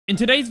In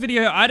today's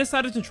video, I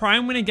decided to try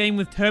and win a game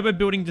with turbo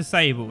building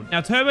disabled.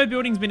 Now, turbo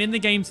building's been in the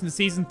game since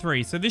season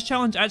 3, so this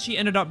challenge actually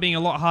ended up being a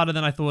lot harder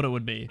than I thought it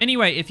would be.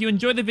 Anyway, if you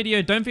enjoyed the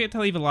video, don't forget to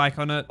leave a like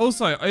on it.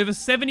 Also, over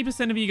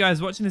 70% of you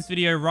guys watching this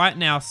video right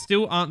now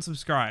still aren't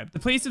subscribed. So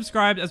please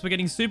subscribe as we're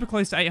getting super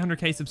close to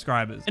 800k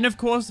subscribers. And of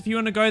course, if you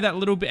want to go that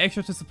little bit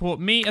extra to support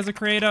me as a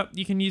creator,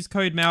 you can use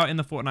code MAO in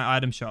the Fortnite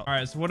item shop. All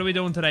right, so what are we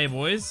doing today,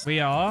 boys?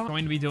 We are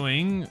going to be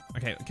doing...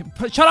 Okay,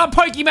 shut up,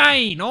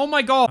 Pokemon! Oh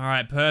my god! All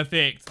right,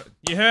 perfect.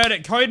 You heard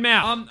it, code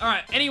MAO. All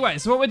right, anyway,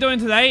 so what we're doing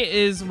today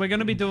is we're going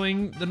to be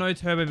doing the no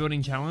turbo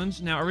building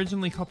challenge. Now,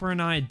 originally, Copper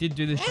and I did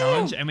do this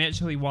challenge, and we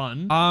actually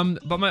won.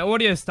 But my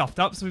audio stuffed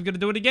up, so we've got to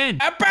do it again.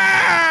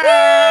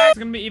 It's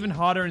going to be even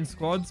harder in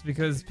squads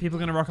because people are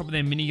going to rock up with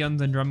their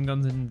miniguns and drum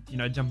guns and, you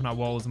know, jumping up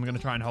walls, and we're going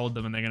to try and hold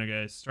them, and they're going to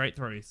go straight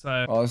through.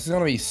 So, oh, this is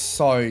going to be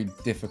so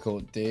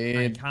difficult, dude.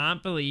 I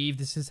can't believe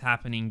this is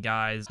happening,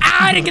 guys.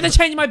 I didn't get to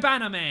change my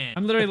banner, man.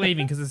 I'm literally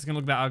leaving because this is going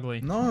to look that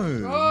ugly. No.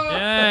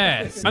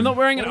 Yes. I'm not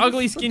wearing an ugly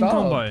skin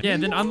combo. Yeah,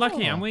 then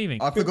unlucky. I'm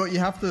leaving. I forgot you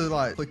have to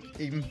like click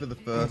even for the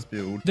first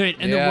build. Dude,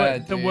 and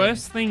the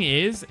worst thing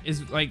is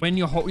like when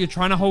you're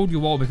trying to hold your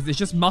wall because it's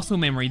just muscle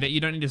memory that you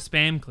don't need to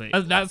spam click.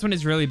 That's when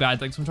it's really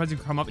bad. Like someone tries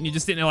to come up and you're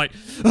just sitting there like.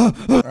 All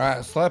right,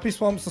 Slurpee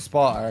Swamp's the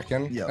spot, I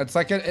reckon. Yeah. It's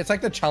like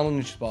the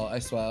challenge spot, I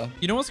swear.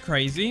 You know what's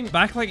crazy?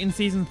 Back like in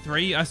season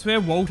 3, I swear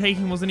wall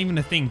taking wasn't even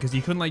a thing because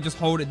you couldn't like just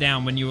hold it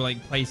down when you were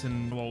like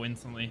placing the wall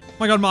instantly. Oh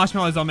my god,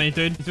 Marshmallow's on me,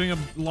 dude. He's doing a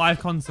live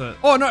concert.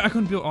 Oh no, I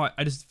couldn't build. Oh,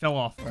 I just fell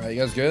off. All right,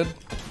 you guys good?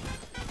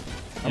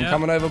 I'm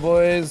coming over,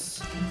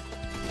 boys.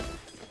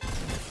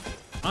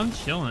 I'm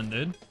chilling,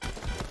 dude.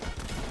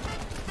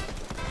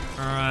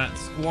 All right,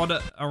 squad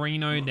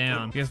Areno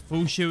down. You guys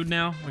full shield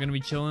now. We're gonna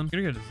be chilling.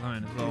 We're gonna go to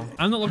zone as well.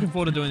 I'm not looking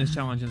forward to doing this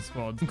challenge in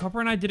squads. And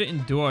Copper and I did it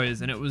in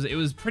duos, and it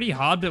was pretty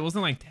hard, but it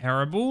wasn't like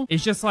terrible.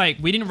 It's just like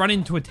we didn't run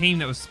into a team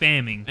that was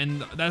spamming,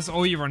 and that's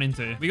all you run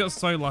into. We got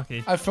so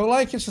lucky. I feel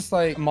like it's just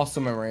like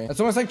muscle memory. It's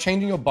almost like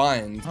changing your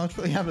bind. I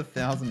actually have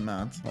 1,000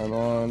 mats. I'm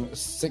on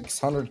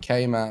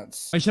 600k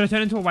mats. Wait, should I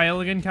turn into a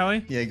whale again,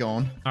 Callie? Yeah, go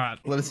on. All right.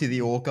 Let us see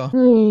the orca.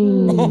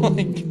 Oh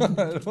my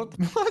god. What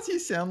the Why does he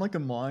sound like a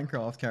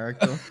Minecraft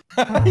character?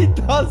 He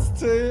does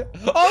too.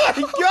 Oh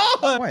my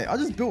god! Wait, I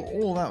just built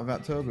all that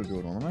without turbo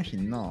build on. I'm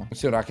actually not. Let's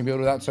see what I can build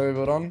without turbo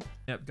build on.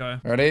 Yep, go.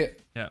 Ready?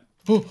 Yeah.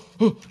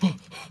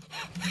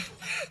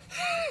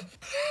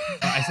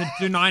 I said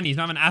do 90s,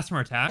 not an asthma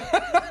attack.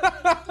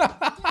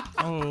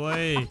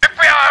 Holy.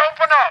 FBI,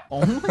 open up!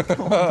 Oh my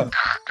god.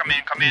 Come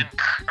in.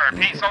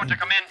 Repeat, soldier,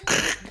 come in.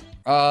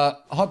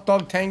 Hot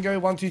dog tango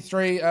 1 2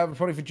 3.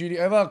 Reporting for duty.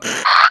 Over. I got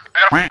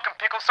a fucking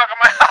pickle stuck in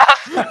my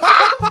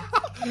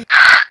ass.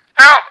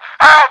 Help!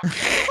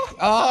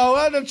 Oh,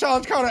 well, the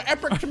challenge counter.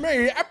 Epic to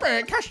me.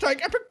 Epic.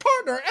 Hashtag epic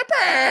partner.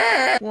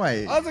 Epic.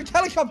 Wait. Oh, it's a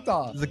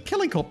helicopter. There's a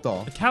helicopter.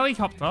 A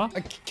Calicopter?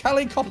 A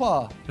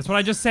helicopter. That's what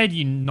I just said,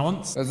 you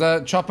nonce. There's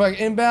a chopper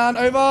inbound.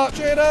 Over.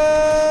 Shoot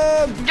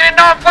him. Get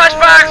down,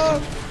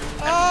 flashbacks!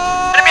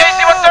 Enemy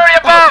AC-130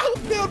 above!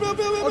 Build.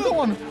 Oh, go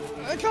on.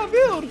 I can't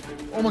build.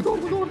 Oh my god.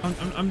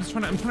 I'm just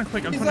trying to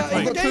click. I'm He's trying to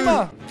a click.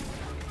 gamer.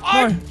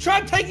 I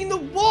tried taking the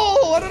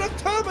wall. I don't have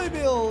turbo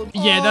build.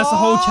 Yeah, that's the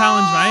whole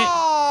challenge, mate.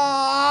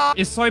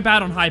 It's so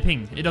bad on high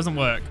ping. It doesn't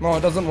work. No, it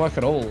doesn't work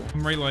at all.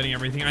 I'm reloading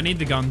everything. I need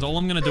the guns. All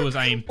I'm going to do is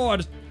aim. Oh, I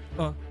just...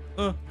 No.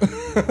 Don't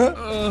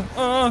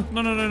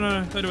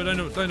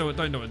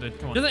do it, dude.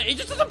 Come on. It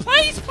just doesn't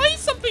play. Play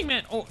something,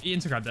 man. Oh, he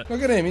insta-grabbed it.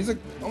 Look at him. He's a...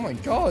 Oh my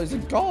god. He's a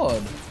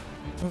god.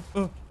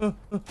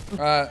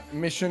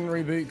 Mission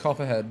reboot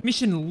Copperhead.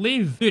 Mission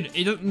live.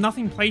 Dude,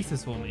 nothing plays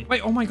this for me. Wait,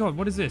 oh my god.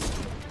 What is this?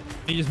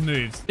 He just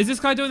moves. Is this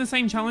guy doing the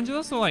same challenge as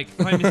us or like,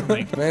 am I missing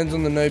something? Man's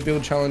on the no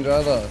build challenge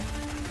either.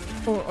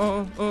 I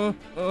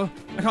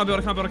can't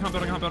build.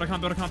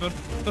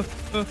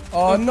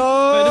 Oh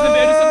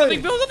no!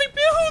 Wait, nothing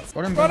builds.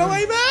 Run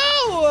away,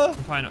 Mel! I'm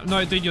fine.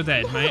 No, dude, you're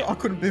dead, mate. I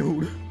couldn't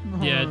build.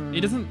 No. Yeah,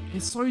 it doesn't.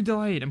 It's so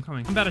delayed. I'm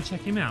coming. I'm about to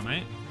check him out,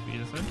 mate.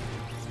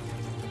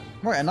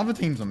 Wait, another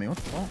team's on me. What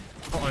the fuck?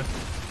 Uh-oh.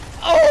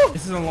 Oh!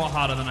 This is a lot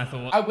harder than I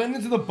thought. I went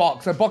into the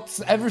box. I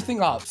boxed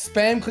everything up.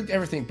 Spam clicked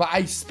everything, but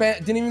I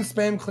didn't even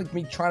spam click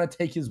me trying to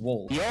take his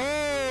wall. Yo,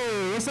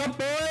 what's up,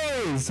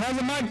 boys? How's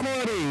the mic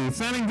quality?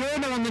 Sounding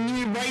good on the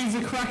new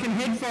Razer Kraken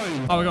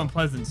headphones. Oh, we're going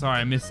Pleasant. Sorry,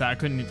 I missed that. I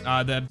couldn't.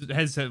 The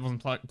headset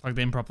wasn't plugged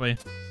in properly.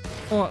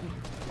 Oh,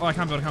 I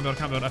can't build.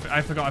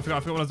 I forgot what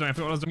I was doing.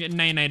 I'm getting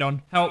nay-nayed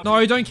on. Help.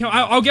 No, don't kill.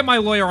 I'll get my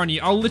lawyer on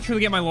you. I'll literally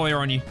get my lawyer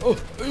on you.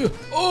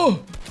 Oh,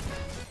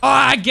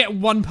 I get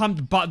one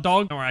pumped butt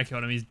dog. Don't worry, I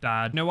killed him. He's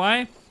dead. You know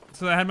why?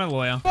 So I had my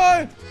lawyer.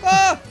 Go!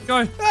 Go!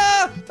 I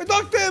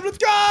knocked him! Let's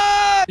go!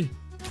 I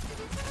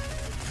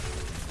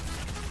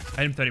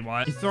hit him 30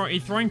 wide. He's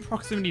throwing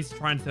proximities to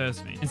try and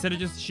thirst me. Instead of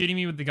just shooting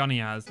me with the gun he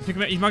has.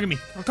 He's mugging me.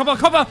 Oh,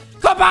 Copper!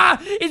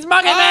 He's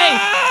mugging me!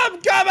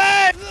 I'm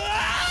coming!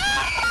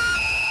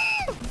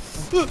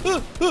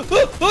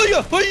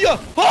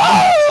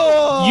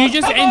 You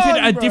just Come entered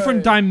on, a bro.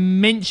 different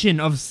dimension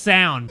of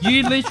sound.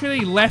 You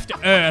literally left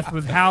Earth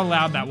with how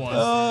loud that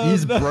was. You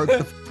just broke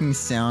the fucking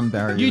sound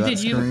barrier. You that did.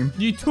 Scream.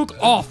 You took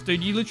off,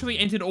 dude. You literally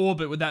entered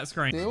orbit with that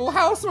scream. Dude, well,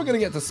 how else am I gonna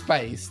get to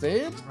space,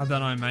 dude? I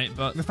don't know, mate,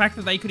 but the fact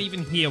that they could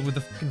even hear with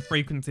the fucking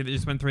frequency that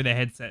just went through their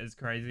headset is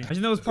crazy.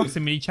 Imagine there was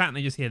proximity chat and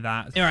they just hear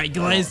that. All right,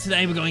 guys,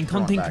 today we're going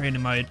content creator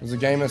mode. There's a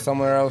gamer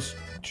somewhere else.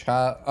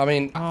 Chat. I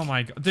mean, Oh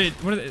my god, dude,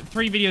 what are the,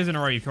 3 videos in a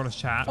row you've got us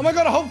chat. oh my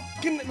god, a whole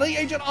fucking Elite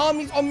Agent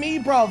army's on me,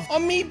 bruv.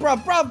 On me,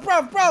 bruv.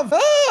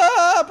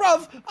 Ah,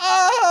 bruv.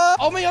 Ah.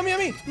 On me.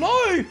 No.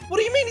 What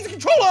do you mean? He's a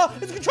controller.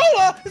 It's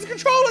a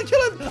controller.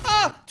 Kill him.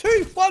 Ah.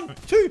 2, 1,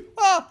 2.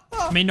 Ah.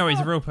 I mean, no, he's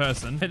a real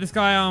person. Hey, this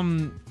guy,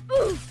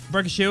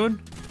 broke a shield.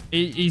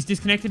 He's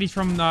disconnected. He's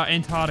from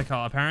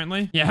Antarctica,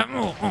 apparently. Yeah.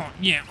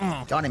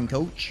 Got him,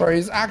 coach. Bro,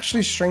 he's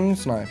actually stream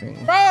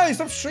sniping. Bro,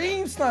 stop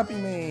stream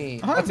sniping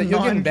me. That's it.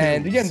 You're getting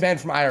banned. You're getting banned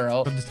from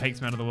IRL. That just takes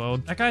him out of the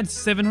world. That guy had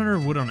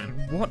 700 wood on him.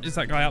 What is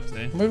that guy up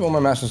to? Maybe all my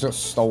matches got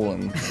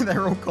stolen.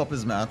 They're all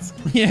coppers mats.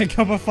 Yeah,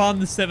 copper farm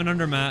the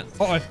 700 mat.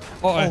 Oh,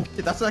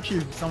 shit, that's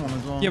actually someone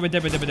as well. Yeah, we're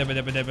dead.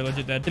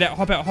 Legit dead. Get out.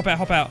 Hop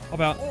out.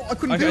 Oh, I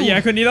couldn't kill. Yeah,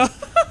 I couldn't either.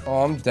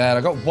 Oh, I'm dead.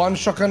 I got 1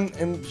 shotgun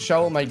and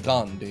shell with my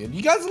gun, dude.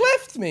 You guys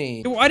left me.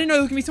 Yo, I didn't know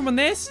there could be someone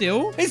there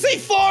still. Is he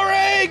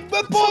foreign?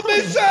 My poor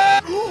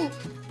mission!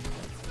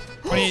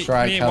 28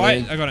 Try, white.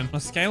 Kelly. I got him. On a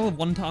scale of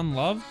 1 to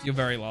unloved, you're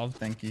very loved.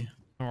 Thank you.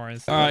 No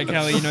worries. All right,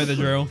 Kelly, you know the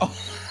drill. Back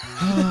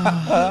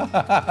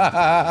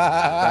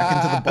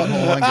into the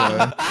butthole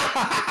I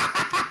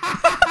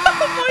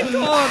Oh my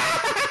god.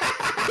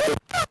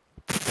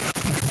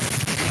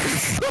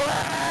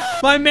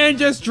 My man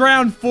just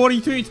drowned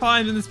 42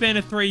 times in the span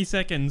of 3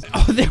 seconds.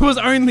 Oh, there was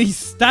only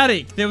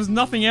static. There was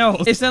nothing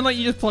else. It sounded like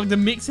you just plugged a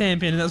mix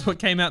amp in and that's what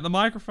came out the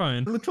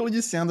microphone. go. Literally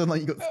just sounded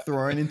like you got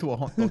thrown into a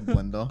hot dog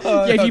blender.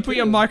 Yeah, if you put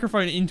your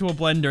microphone into a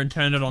blender and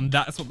turned it on,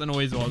 that's what the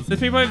noise was.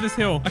 There's people over this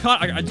hill.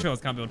 I just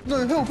realized I can't build.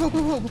 No, help.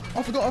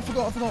 I forgot.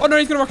 Oh no,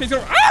 he's gonna rock it.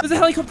 Ah! There's a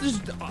helicopter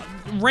just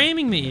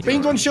ramming me.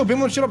 Beam's on shield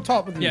up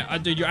top with you. Yeah,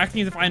 dude, you're acting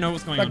as if I know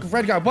what's going Like on.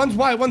 red guy. One's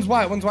white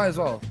as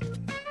well.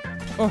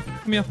 Oh,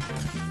 come here.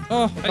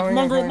 Oh, coming,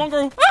 mongrel.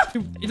 I'm Ah!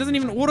 Dude, it doesn't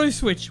even auto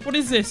switch. What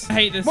is this? I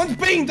hate this. One's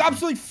beamed.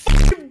 Absolutely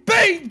fucking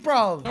beamed,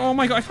 bro. Oh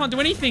my god, I can't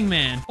do anything,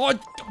 man. Oh,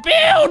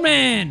 build,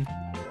 man.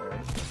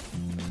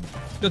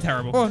 You're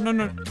terrible. Oh,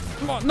 no.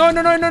 Come on. No.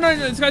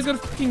 This guy's got a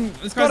fucking...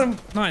 This guy's... Got him.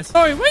 Nice.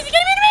 Oh, where's he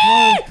getting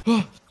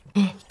into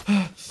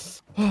me?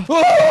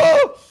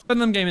 Oh! Let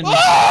them game in.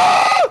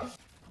 Oh!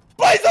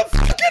 Blaze a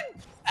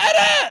fucking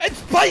edit! It's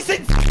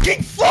placing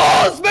fucking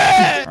floors,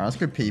 man! Alright, let's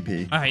go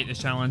PP. I hate this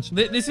challenge.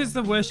 This is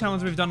the worst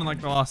challenge we've done in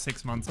like the last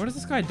 6 months. What is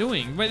this guy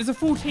doing? Wait, there's a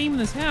full team in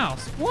this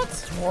house. What?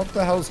 What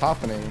the hell's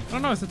happening? I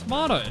don't know. It's a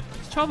tomato.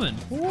 It's chubbing.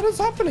 What is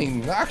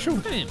happening? The actual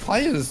Look at him.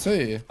 players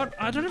too.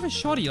 I don't have a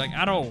shoddy like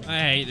at all. I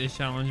hate this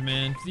challenge,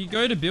 man. You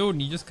go to build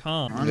and you just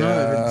can't. I know,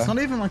 Yeah. it's not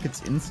even like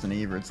it's instant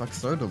either. It's like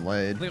so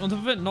delayed. Like on top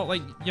of it, not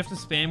like you have to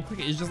spam click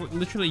it. It's just like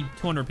literally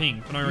 200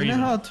 ping for no You reason.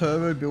 know how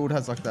turbo build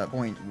has like that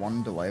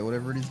 0.1 delay or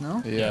whatever it is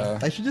now? Yeah.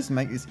 They should just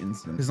make this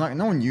instant. Because like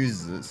no one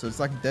uses it, so it's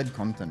like dead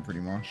content pretty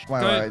much.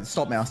 Wait,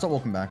 stop now. Stop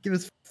walking back. Give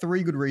us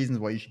 3 good reasons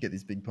why you should get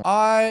this big pot.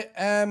 I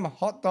am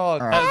hot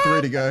dog. Alright,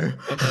 3 to go.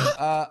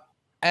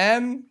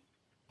 Am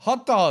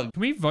hot dog.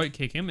 Can we vote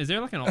kick him? Is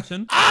there like an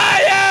option?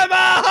 I am a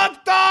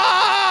hot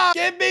dog!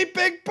 Give me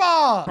big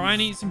pot! Try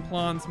and eat some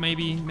plants,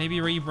 maybe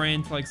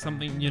rebrand to like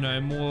something, you know,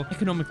 more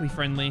economically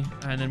friendly,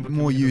 and then we can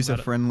More talk about user it.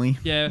 friendly.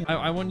 Yeah,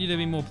 I want you to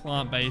be more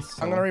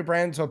plant-based. I'm gonna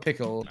rebrand to a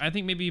pickle. I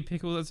think maybe a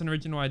pickle. That's an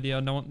original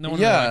idea. No one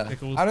really Yeah. likes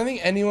pickles. I don't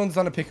think anyone's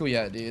done a pickle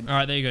yet, dude. All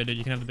right, there you go, dude.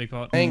 You can have the big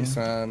pot. Thanks,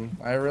 man.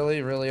 I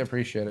really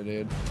appreciate it,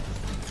 dude.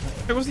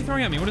 Wait, what's he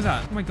throwing at me? What is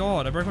that? Oh my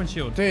god, I broke my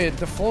shield. Dude,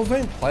 the floors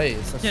don't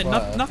place. I Yeah,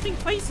 swear. nothing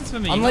places for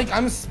me. I'm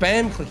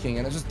spam clicking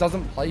and it just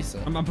doesn't place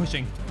it. I'm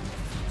pushing.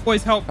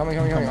 Boys, help. Coming.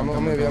 I'm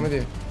with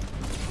you.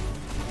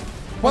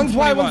 One One's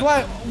white.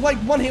 20 Like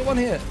one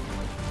hit.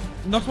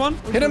 Knocked one.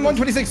 Hit him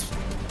 126.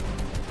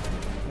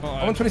 Oh,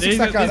 126,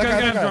 that guy, This guy's that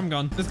gonna have guy. a drum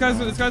gun. This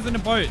guy's in a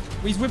boat.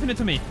 He's whipping it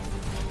to me.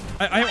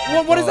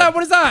 What is that?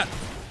 What is that?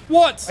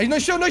 What? Hey, no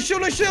shield.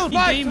 He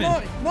Mike, beaming.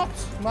 not what?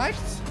 Mikey.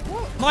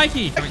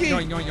 Mikey.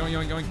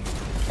 Going.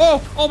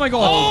 Oh my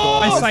god. Oh!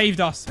 I saved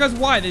us. This guy's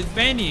white. They're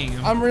banning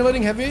him. I'm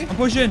reloading heavy. I'm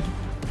pushing.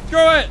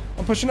 Throw it.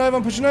 I'm pushing over.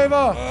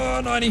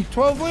 Oh, 90.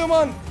 12 blue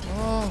man.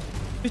 Oh.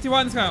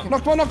 51 in this guy.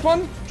 Knocked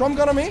one. Drum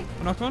gun on me.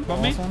 Knocked one.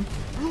 Got me. Last one.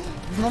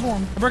 There's another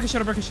one. I broke a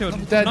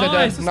shield. Dead.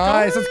 Nice.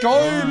 Nice. Let's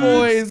go,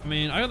 boys. I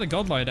mean, I got the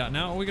god load out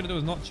now. All we gotta do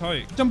is not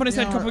choke. Jump on his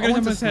head, Yeah, Copper. We're I gonna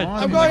want jump on his to head. slide.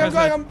 I'm Jump on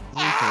going.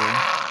 his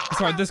head.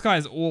 Sorry, this guy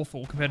is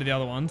awful compared to the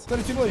other ones.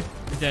 32 blue.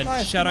 He's dead.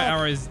 Nice, Shadow come on.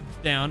 arrows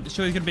down.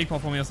 Sure, he's gonna big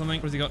pop for me or something.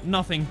 What has he got?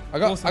 Nothing. I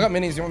got Awesome.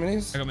 minis. You want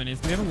minis? I got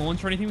minis. Do we have a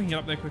launch or anything? We can get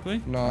up there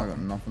quickly. I No. got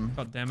nothing.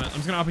 God damn it. I'm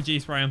just gonna RPG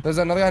spray him. There's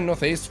another guy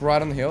northeast,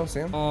 right on the hill. See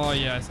him? Oh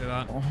yeah, I see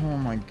that. Oh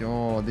my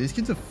god, these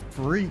kids are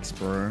freaks,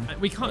 bro.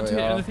 We can't Oh, do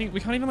yeah. anything. We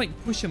can't even like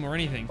push him or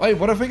anything. Wait,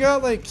 what if we go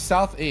like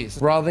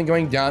southeast rather than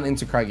going down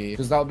into Craggy?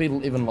 Because that would be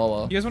even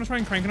lower. You guys want to try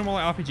and crank him while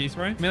I RPG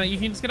spray? I mean, like, you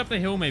can just get up the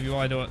hill maybe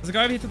while I do it. There's a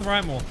guy over here to the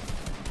right more.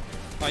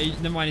 Oh,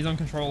 never mind. He's on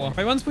controller.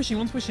 Wait, one's pushing.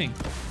 One's pushing.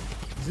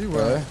 Is he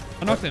where?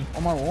 I knocked him.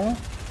 On my wall?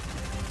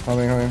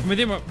 Coming. I'm with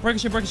him. Break a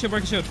shield. Break a shield.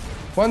 Break a shield.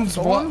 One's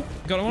what?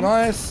 Got one.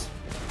 Nice.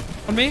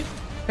 On me.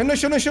 Hey, no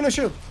shield. I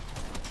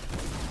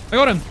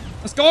got him.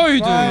 Let's go,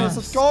 dude. Nice.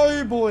 Let's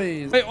go,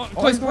 boys. Wait,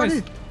 close.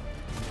 Ready?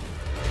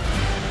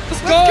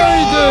 Let's go,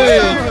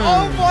 dude.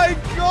 Oh my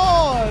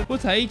god. We'll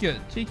take it.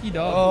 Cheeky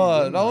dog.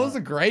 Oh, that was a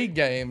great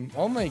game.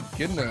 Oh my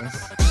goodness.